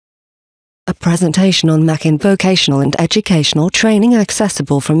A presentation on making vocational and educational training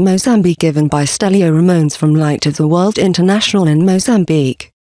accessible from Mozambique given by Stelio Ramones from Light of the World International in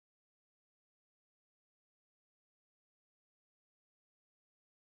Mozambique.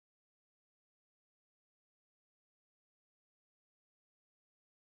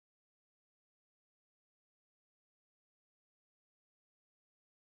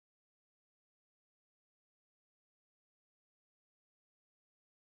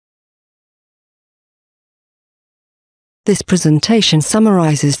 This presentation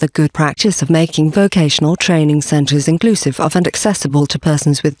summarizes the good practice of making vocational training centers inclusive of and accessible to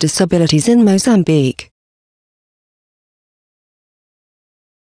persons with disabilities in Mozambique.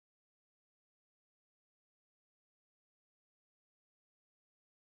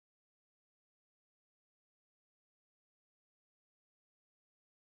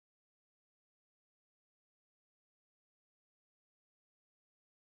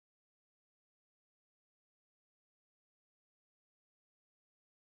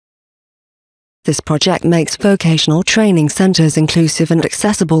 This project makes vocational training centers inclusive and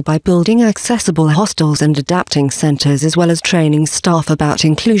accessible by building accessible hostels and adapting centers as well as training staff about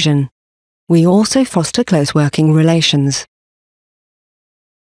inclusion. We also foster close working relations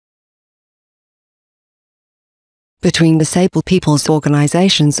between disabled people's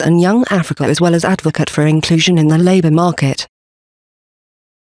organizations and Young Africa as well as advocate for inclusion in the labor market.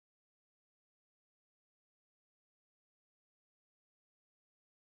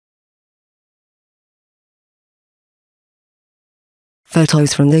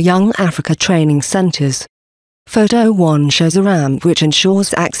 Photos from the Young Africa training centers. Photo 1 shows a ramp which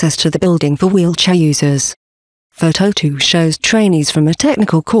ensures access to the building for wheelchair users. Photo 2 shows trainees from a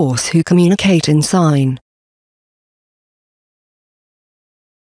technical course who communicate in sign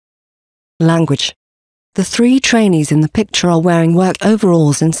language. The 3 trainees in the picture are wearing work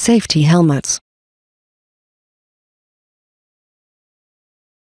overalls and safety helmets.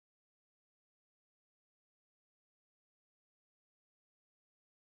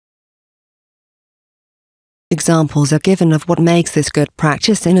 Examples are given of what makes this good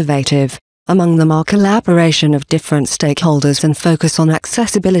practice innovative. Among them are collaboration of different stakeholders and focus on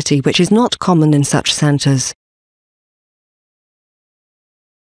accessibility, which is not common in such centers.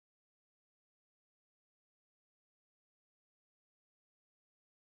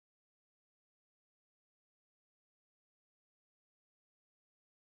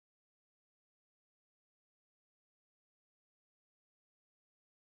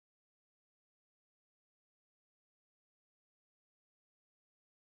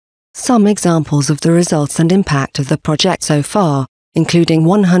 Some examples of the results and impact of the project so far, including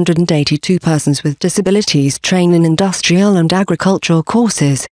 182 persons with disabilities trained in industrial and agricultural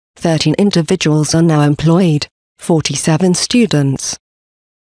courses, 13 individuals are now employed, 47 students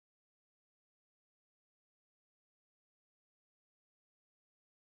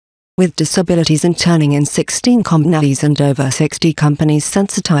with disabilities interning in 16 companies and over 60 companies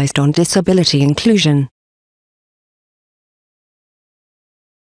sensitized on disability inclusion.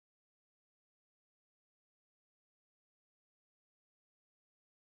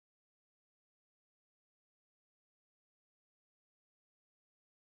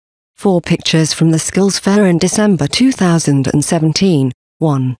 Four pictures from the Skills Fair in December 2017.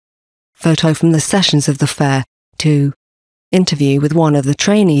 1. Photo from the sessions of the fair. 2. Interview with one of the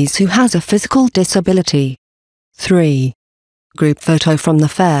trainees who has a physical disability. 3. Group photo from the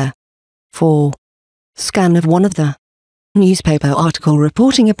fair. 4. Scan of one of the newspaper article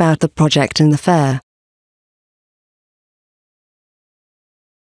reporting about the project in the fair.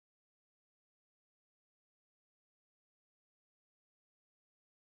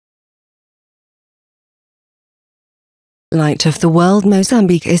 Light of the World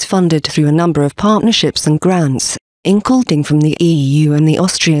Mozambique is funded through a number of partnerships and grants, including from the EU and the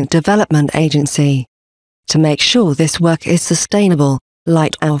Austrian Development Agency. To make sure this work is sustainable,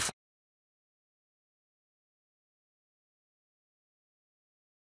 Light of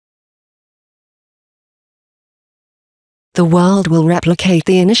the World will replicate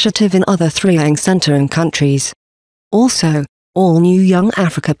the initiative in other 3 Young Center and countries. Also, all new Young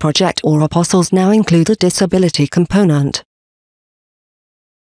Africa project or apostles now include a disability component.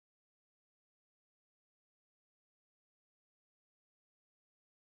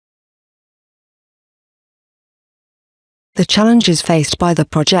 The challenges faced by the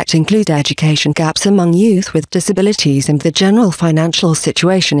project include education gaps among youth with disabilities and the general financial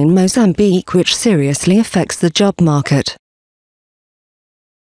situation in Mozambique, which seriously affects the job market.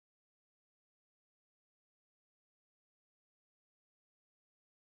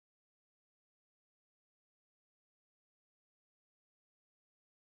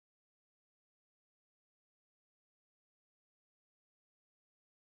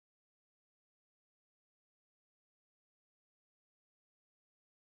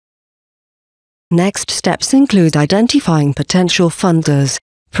 Next steps include identifying potential funders,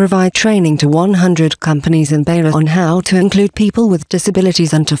 provide training to 100 companies in Beira on how to include people with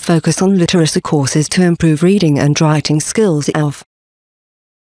disabilities and to focus on literacy courses to improve reading and writing skills of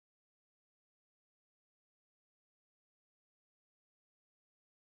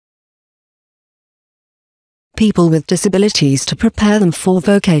people with disabilities to prepare them for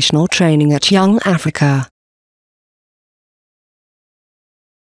vocational training at Young Africa.